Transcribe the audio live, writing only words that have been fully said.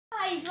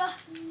guys,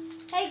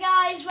 hey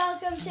guys,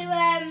 welcome to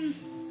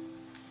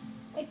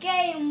a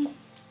game,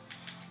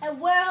 a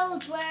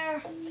world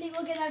where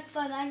people can have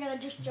fun. I'm gonna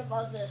just jump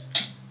on this.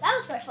 That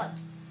was quite fun.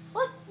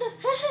 What the?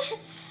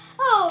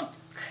 Oh,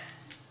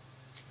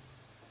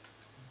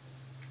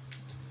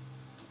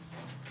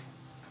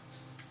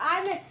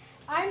 I'm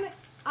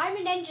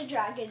an ninja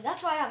dragon.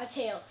 That's why I have a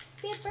tail.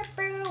 Wig my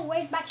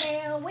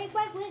tail, wig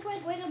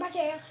my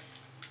tail.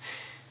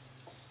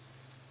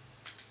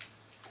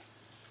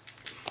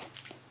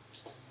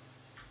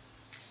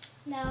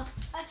 No,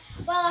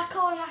 I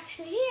can't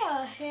actually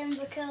hear him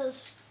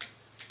because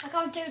I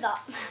can't do that.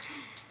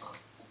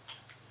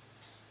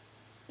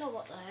 No,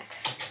 what the heck?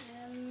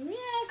 Yeah,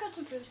 I got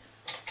some food.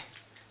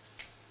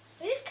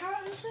 Are these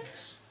carrot and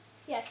sticks?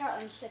 Yeah,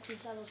 carrot and sticks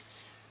and saddles.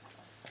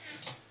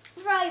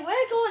 Right,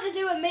 we're going to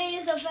do a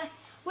maze of.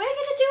 We're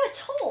going to do a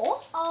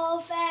tour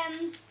of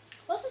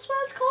what's this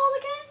world called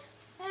again?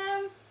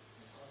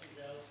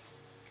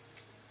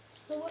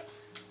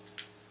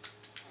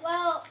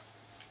 Well,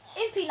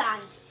 Impy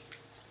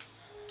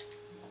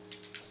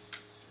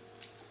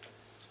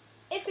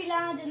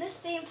Land, and this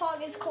theme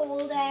park is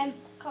called, can't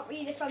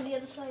read it from the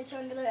other side, so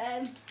I'm going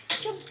to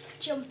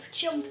jump.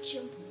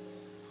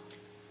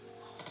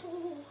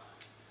 Oh,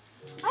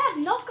 I have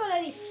not got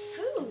any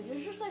food.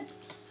 It's just like,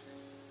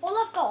 all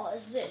I've got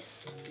is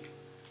this.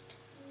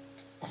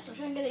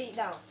 Which I'm going to eat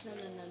now. No.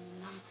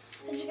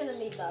 I'm just going to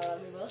leave that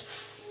around me, bud.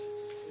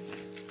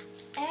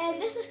 And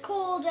this is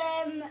called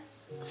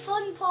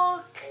Fun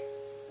Park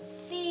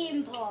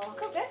Theme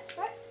Park. Okay,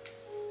 right.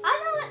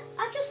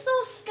 I just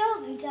saw a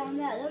skeleton down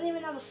there. They don't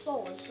even have a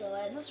sword, so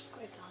that's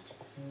quite bad.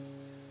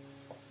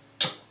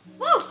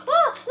 Oh,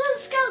 there's a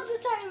skeleton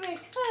attacking me.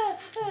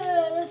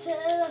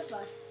 That's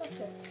bad. That's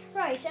good.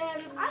 Right,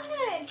 I'm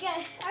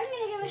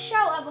gonna give a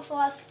shout out before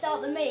I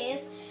start the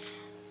maze.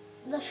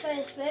 The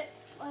first bit,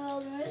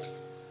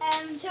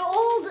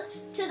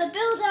 to the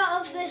builder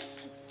of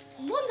this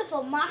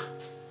wonderful map,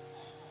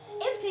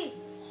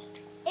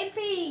 Impy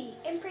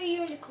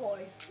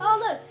Unicorn. Oh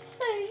look,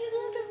 there's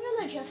little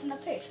villagers in the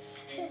pit.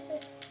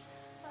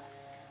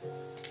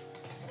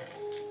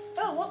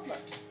 Oh, what the?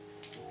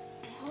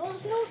 Oh,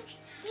 there's no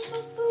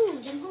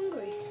food. I'm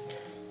hungry.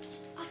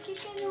 I keep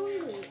getting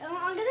hungry.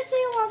 I'm gonna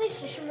see one of these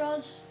fishing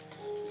rods.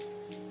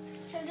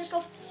 So I'll just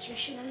go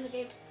fishing in the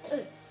game.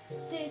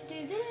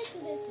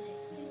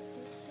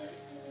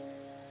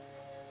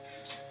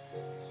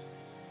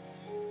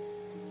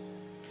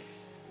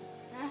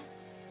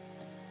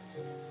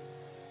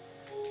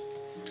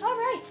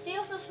 Alright,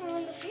 steal this from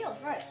in the field,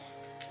 right.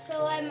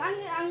 So I'm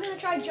gonna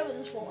try and jump at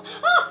this wall.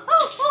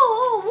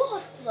 Oh,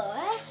 what the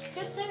heck?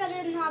 Good thing I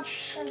didn't have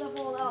feather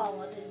ball.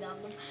 Oh, I didn't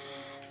have them.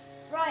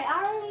 Right,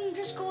 I'm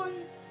just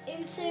going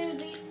into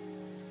the...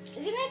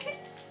 Did you make it?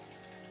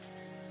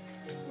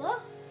 What?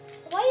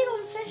 Why are you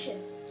going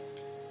fishing?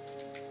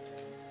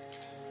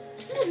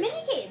 This is a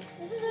minigame.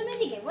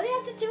 What do you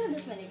have to do in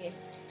this minigame?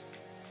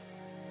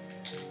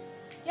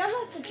 You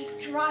have to just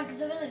drag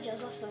the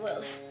villagers off the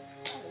world.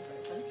 That'd be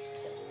pretty funny.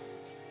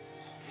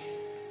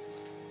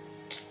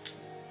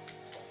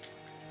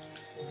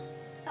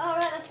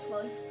 Alright, that's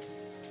fun.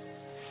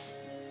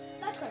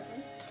 That's quite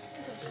fun.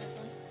 That sounds quite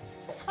fun.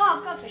 Oh,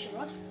 I've got a fishing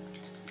rod.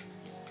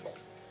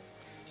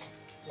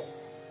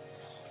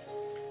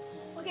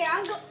 Okay,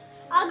 I'm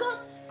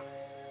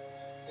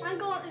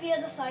going to the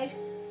other side.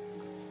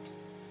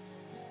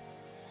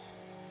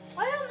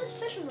 Why don't this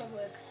fishing rod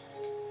work?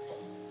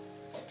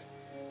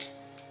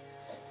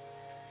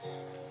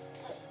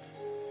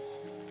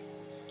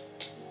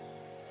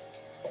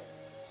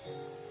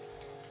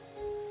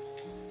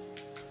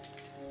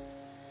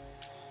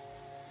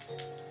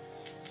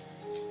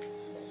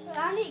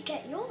 I need to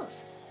get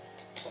yours.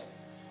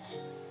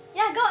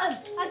 Yeah,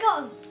 I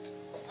got him.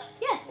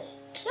 Yes.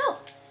 No, I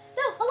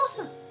lost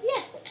him.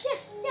 Yes.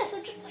 I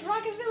just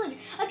drag a village.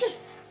 I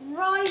just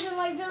ride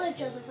my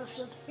villagers across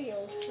the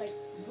field like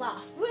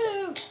that.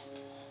 Woo!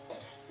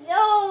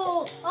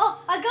 No!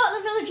 Oh, I got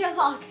the villager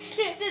back.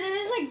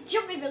 There's like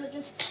jumpy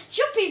villagers.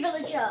 Jumpy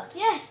villager.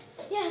 Yes.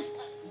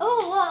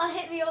 Oh, what? I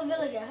hit the old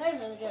villager. Hey,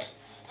 villager.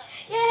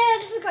 Yeah,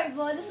 this is quite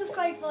fun. This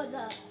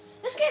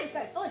game is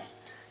quite fun.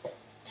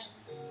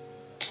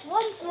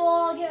 Once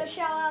more, I'll give a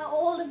shout out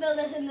all the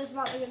builders in this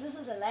map because this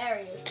is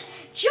hilarious.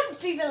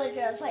 Jumpy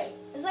villager. It's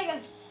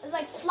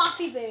like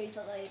Flappy Bird,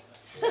 but like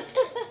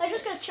I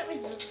just got chuck my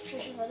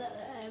fishing rod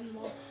at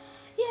more.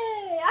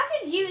 Yay! I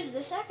could use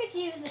this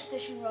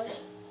fishing rod.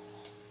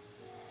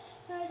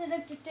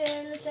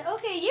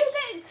 Okay, you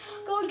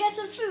go and get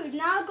some food.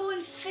 Now go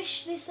and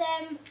fish this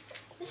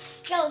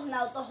skeleton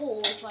out the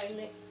hole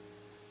finally.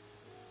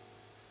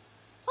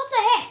 What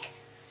the heck?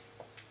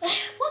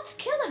 What's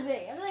killing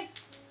me? I'm like,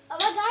 am I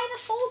dying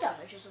of fall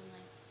damage or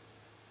something?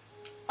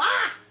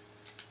 Ah!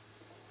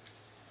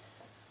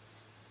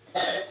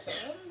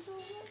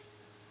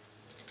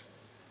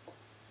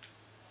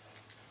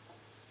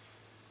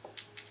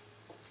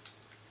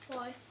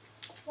 Why?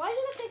 Why did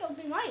I take up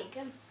my mic?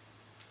 I'm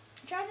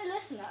trying to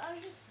listen. I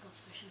was just go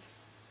fishing.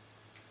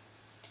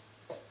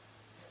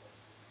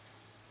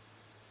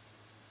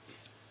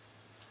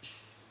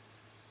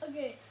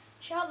 Okay.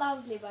 Shout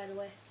loudly, by the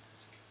way.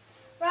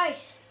 Right.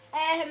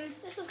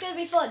 This is gonna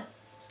be fun.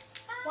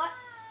 What?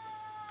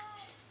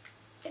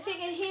 If you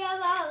can hear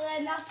that,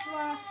 then that's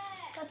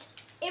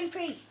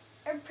Impy.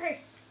 I'm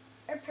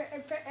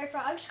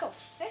just going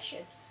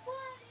fishing.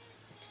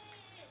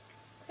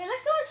 Okay,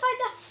 let's go and find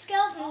that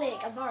skeleton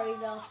lake. I'm already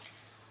lost.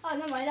 Oh,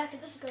 never mind. Okay,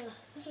 this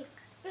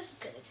is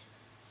good.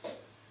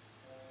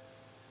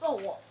 Oh,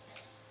 what?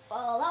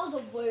 Well, that was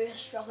the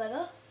worst drop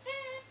ever.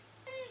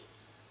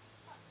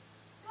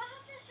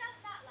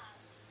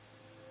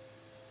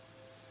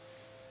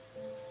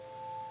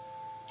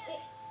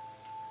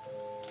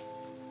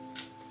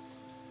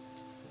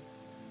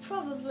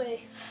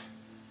 Probably.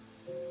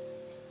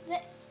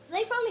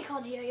 They probably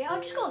can't hear you.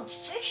 I'm just going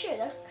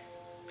fishing.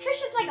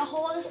 Fishing's like the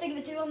hardest thing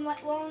to do on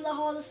one of the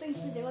hardest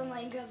things to do on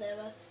Minecraft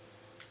ever.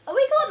 Are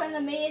we going in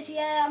the maze?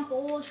 Yeah, I'm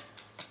bored.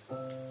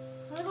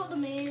 I got the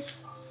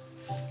maze.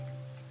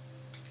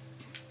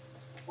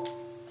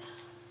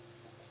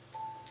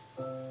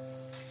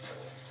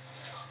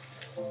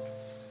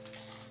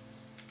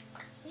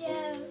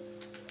 Yeah,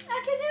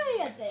 I can hear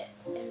you a bit,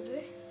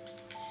 Impy.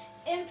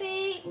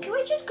 Impy, can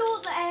we just go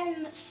to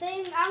the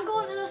thing? I'm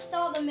going to the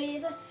start of the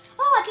maze.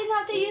 Oh, I didn't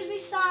have to use my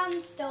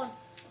sandstone.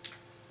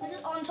 I'm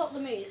just on top of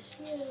the maze.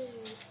 Yay.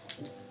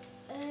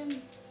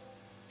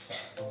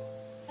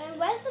 And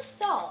where's the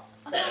start?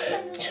 I can't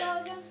find the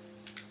start again.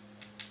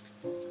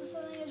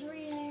 Something is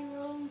really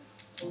wrong.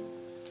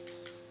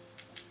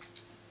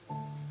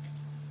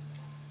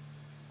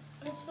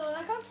 So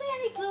I can't see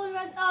any glowing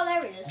red. Oh,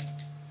 there it is.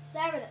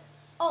 There it is.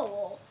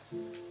 Oh,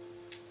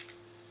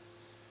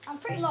 I'm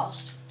pretty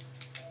lost.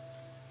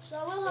 So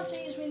I will have to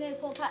use my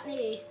nipple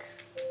technique.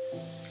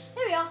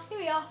 Here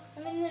we are.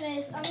 I'm in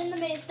the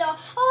maze star.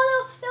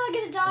 Oh no, I'm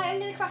gonna die. I'm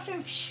gonna crash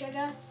from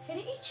sugar. Can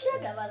you eat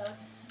sugar, by the way?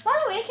 By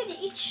the way, can you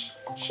eat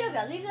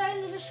sugar? Leave that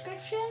in the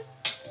description.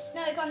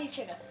 No, I can't eat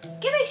sugar.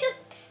 Give me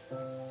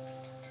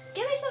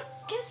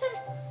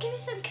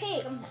some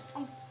cake.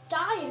 I'm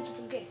dying for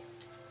some cake.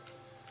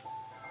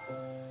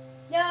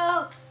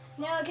 No,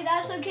 can I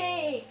have some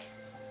cake?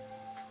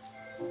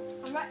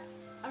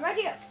 I'm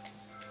ready to go.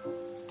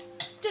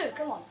 Dude,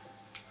 come on.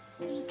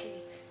 Give us a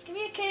cake. Give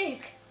me a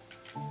cake.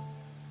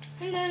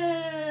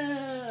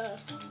 No.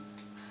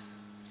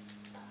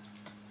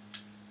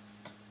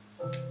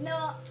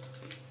 No.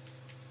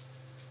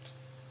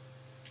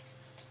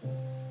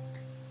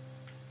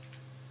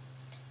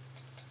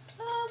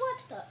 What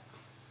the?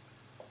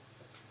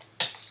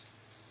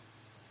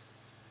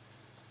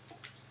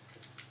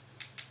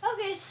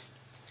 Okay.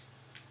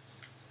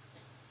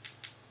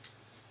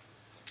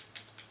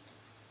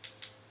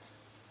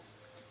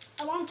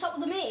 I'm on top of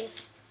the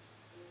maze.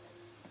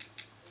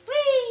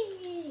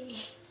 Whee!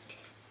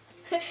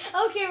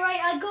 Okay, right,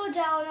 I'll go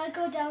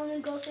down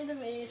and go through the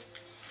maze.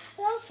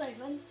 That was so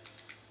fun.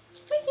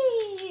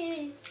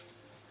 Whee!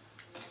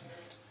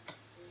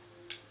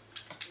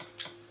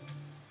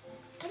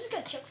 I'm just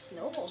gonna chuck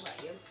snowballs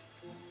at you.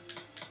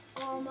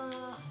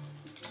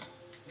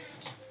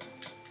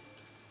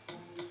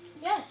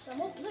 Yes,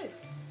 I'm all blue.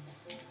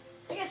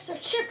 I guess I'll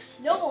chuck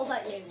snowballs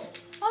at you.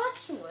 Oh,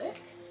 that's some work.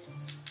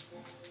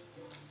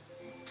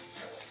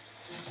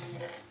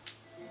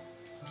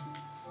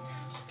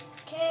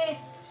 Okay,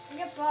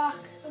 get back.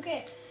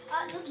 Okay,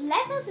 there's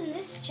levers in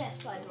this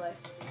chest, by the way.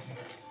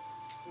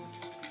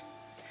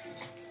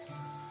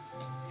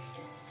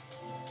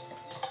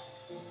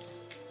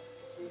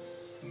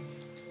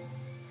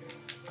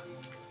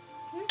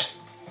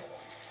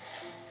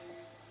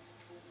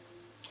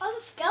 Oh, there's a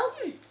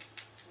skeleton.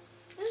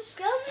 There's a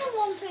skeleton in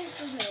one place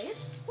of the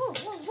maze.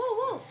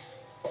 Whoa.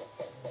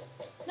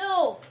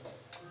 No.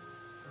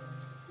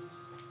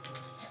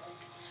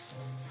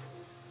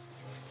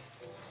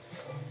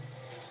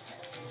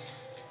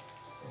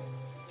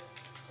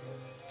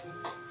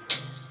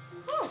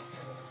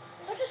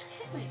 That just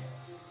hit me.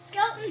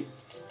 Skeleton!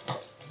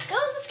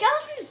 There's a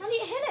skeleton! I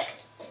need to hit it.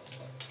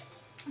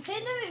 I'm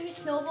hitting them with my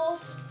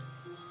snowballs.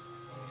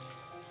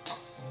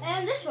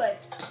 And this way.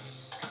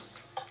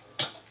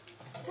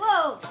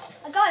 Whoa!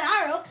 I got an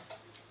arrow.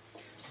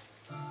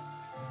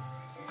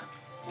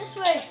 This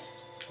way.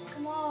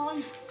 Come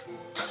on.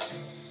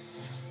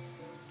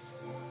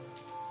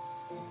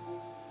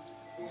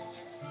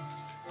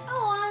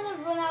 Oh, I'm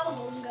gonna run out of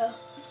hunger.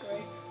 That's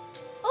great.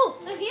 Oh,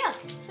 through here.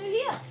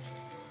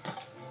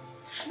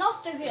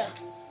 Not through here.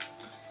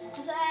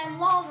 There's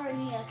lava in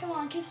here. Come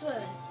on, keep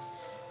swimming.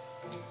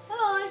 Come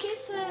on, keep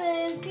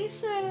swimming. Keep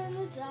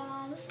swimming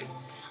down. This is...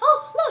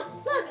 Oh, look!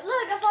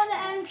 I found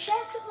a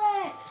chest up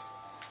there.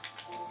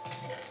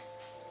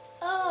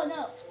 Oh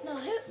no!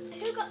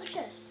 Who got the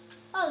chest?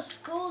 Oh, it's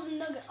golden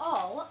nugget.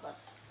 Oh, what the?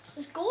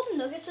 There's golden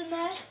nuggets in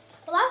there.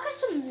 Well, I've got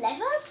some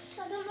levers.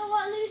 I don't know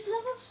what I lose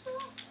levers for.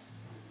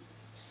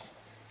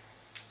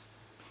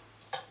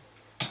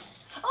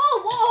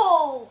 Oh,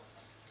 whoa!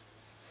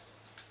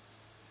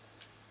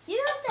 You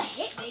don't have to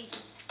hit me.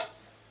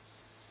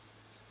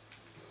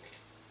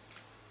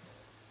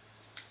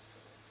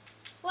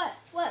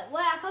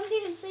 Where? I can't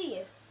even see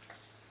you.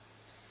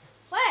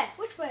 Where?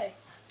 Which way?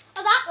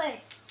 Oh, that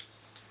way.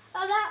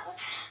 Oh, that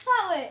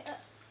way.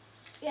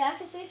 Yeah, I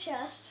can see a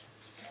chest.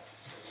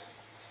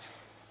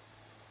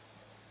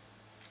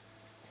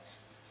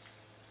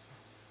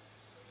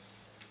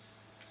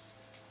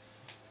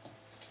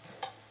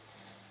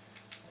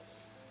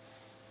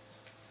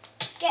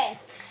 Get in.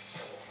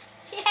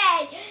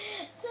 Yay!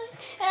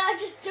 And I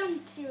just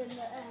dumped you in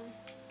the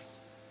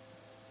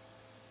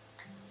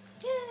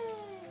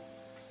Yay!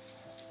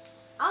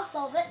 I'll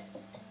solve it.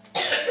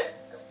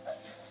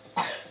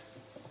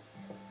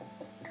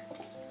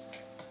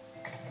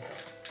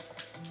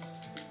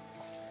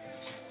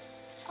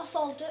 I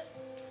solved it.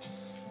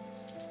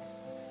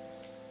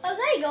 Oh,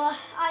 there you go.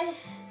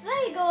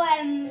 There you go,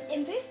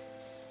 Impy.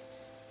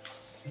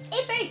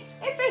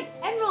 Impy,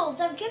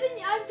 emeralds. I'm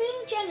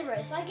being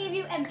generous. I gave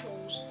you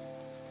emeralds.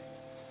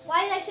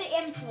 Why did I say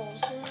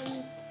emeralds?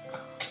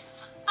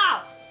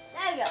 Ow!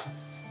 There we go.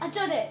 I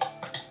done it.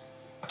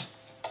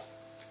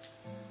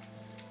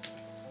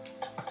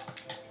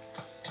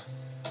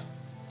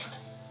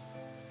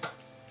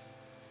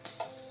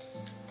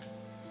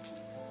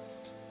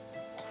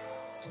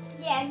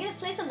 Yeah, I'm gonna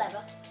place a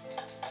lever.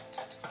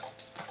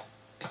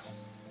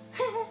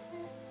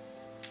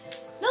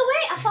 No,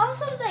 wait, I found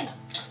something.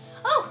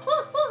 Oh,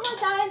 I'm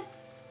dying.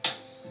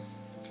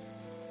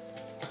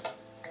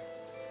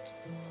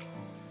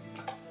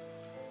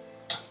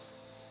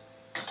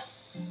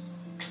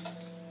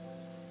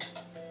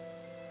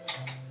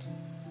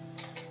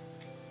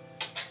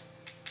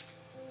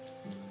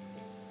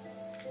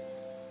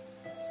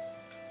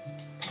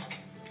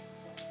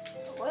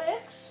 It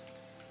works.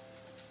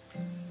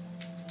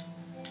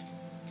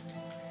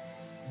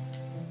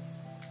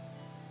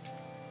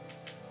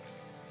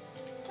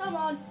 Come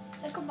on,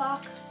 come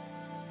back.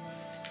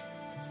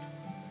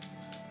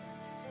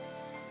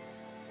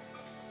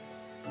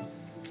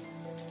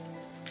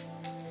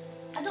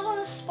 I don't want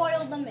to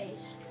spoil the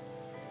maze.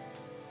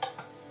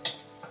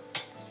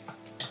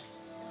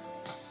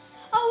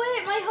 Oh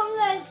wait, my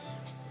hunger's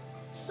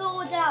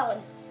so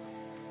down.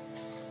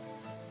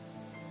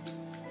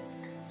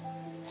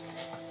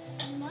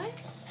 Am I?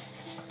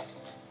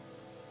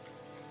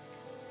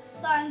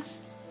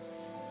 Thanks.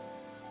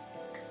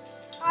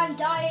 I'm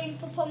dying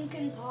for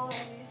pumpkin pie.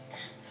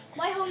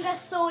 My hunger's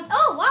so...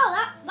 Oh wow,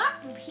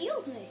 that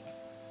healed me.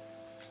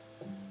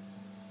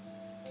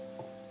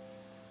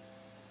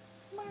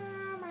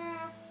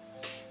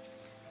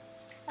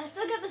 I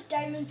still got this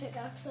diamond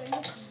pickaxe, so I'm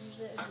going to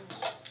use it again.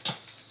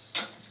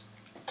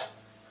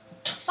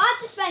 Bad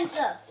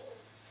dispenser!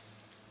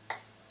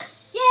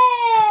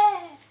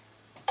 Yeah!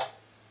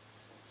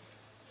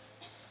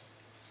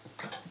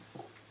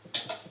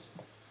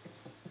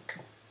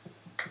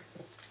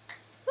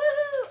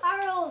 Woohoo!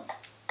 Arrows!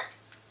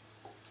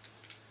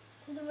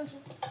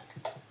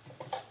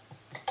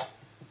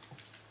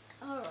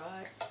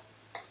 Alright.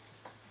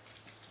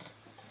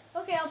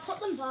 Okay, I'll put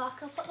them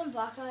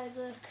back,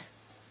 Isaac.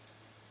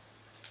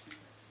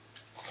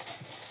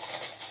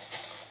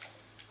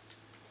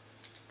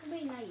 It'll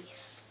be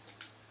nice.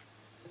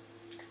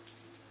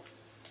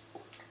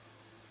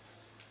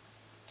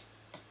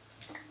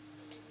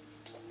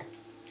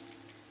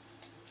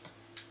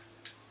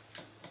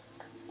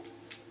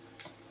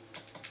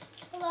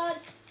 Hold on.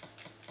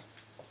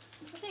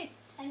 What's it?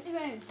 Empty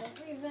my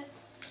inventory a bit.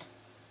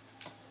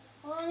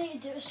 All I need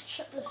to do is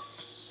chuck this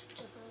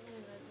stuff out of my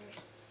inventory.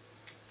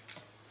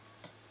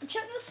 I'm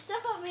chucking this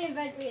stuff out of my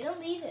inventory, I don't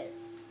need it.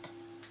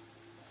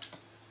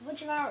 A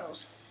bunch of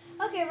arrows.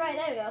 Okay, right,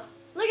 there we go.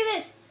 Look at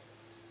this!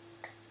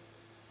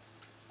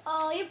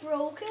 Oh, you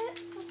broke it?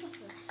 What's up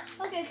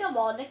there? Okay, come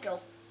on, let go.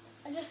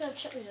 I'm just gonna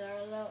chuck these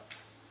arrows out.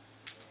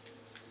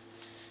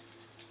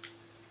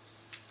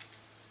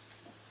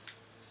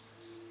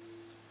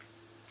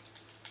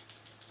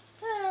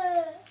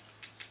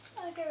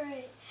 Okay,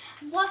 right.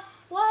 What?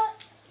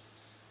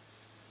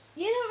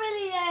 You don't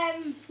really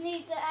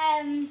need to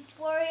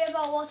worry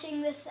about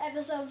watching this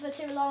episode for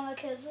too long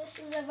because this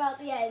is about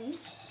the end.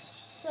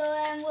 So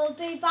we'll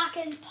be back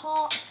in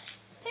part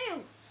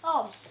 2.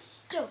 Oh, I'm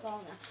stuck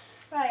on there.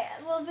 Right,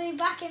 we'll be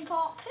back in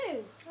part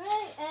 2.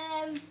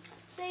 Right,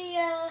 see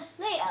you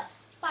later.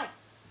 Bye.